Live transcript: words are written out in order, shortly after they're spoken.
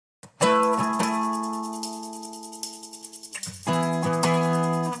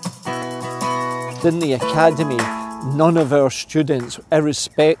within the academy, none of our students,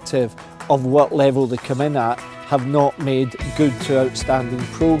 irrespective of what level they come in at, have not made good to outstanding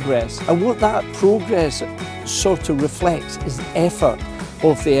progress. And what that progress sort of reflects is effort,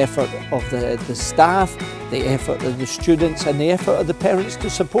 both the effort of the staff, the effort of the students and the effort of the parents to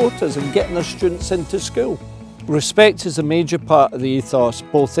support us in getting our students into school. Respect is a major part of the ethos,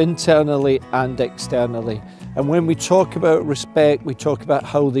 both internally and externally. And when we talk about respect, we talk about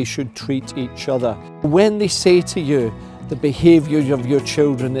how they should treat each other. When they say to you the behaviour of your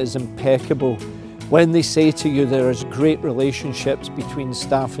children is impeccable, when they say to you there is great relationships between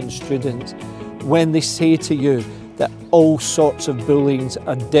staff and students, when they say to you that all sorts of bullying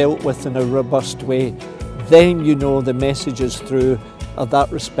are dealt with in a robust way, then you know the message is through of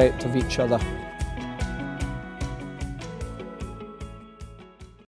that respect of each other.